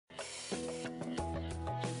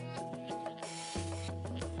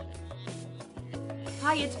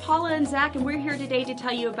Hi, it's Paula and Zach, and we're here today to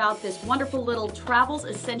tell you about this wonderful little Travels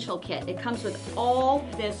Essential Kit. It comes with all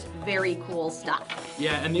this very cool stuff.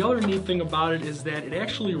 Yeah, and the other neat thing about it is that it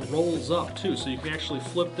actually rolls up too, so you can actually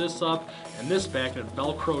flip this up and this back and it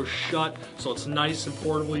velcros shut, so it's nice and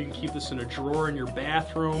portable. You can keep this in a drawer in your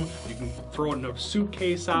bathroom, you can throw it in a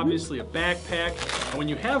suitcase, obviously, a backpack, and when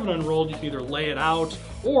you have it unrolled you can either lay it out,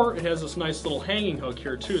 or it has this nice little hanging hook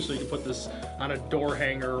here too, so you can put this on a door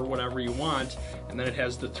hanger or whatever you want, and then it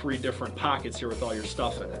has the 3 different pockets here with all your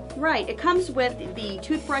stuff in it. Right, it comes with the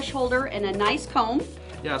toothbrush holder and a nice comb.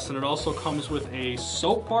 Yes, and it also comes with a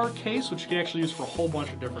soap bar case, which you can actually use for a whole bunch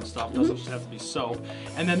of different stuff. It doesn't just have to be soap.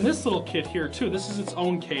 And then this little kit here too, this is its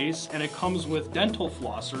own case, and it comes with dental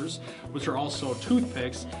flossers, which are also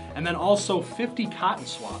toothpicks, and then also 50 cotton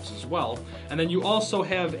swabs as well. And then you also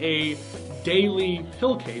have a daily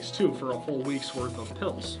pill case too for a whole week's worth of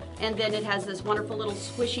pills. And then it has this wonderful little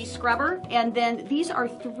squishy scrubber. And then these are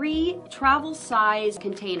 3 travel size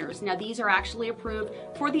containers. Now these are actually approved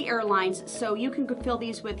for the airlines, so you can fill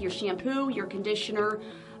these with your shampoo, your conditioner,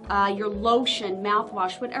 your lotion,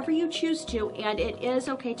 mouthwash, whatever you choose to, and it is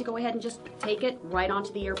okay to go ahead and just take it right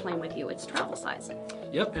onto the airplane with you. It's travel size.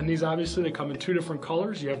 Yep, and these obviously they come in 2 different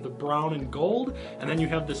colors. You have the brown and gold, and then you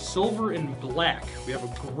have the silver and black. We have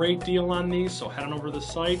a great deal on these, so head on over to the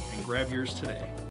site and grab yours today.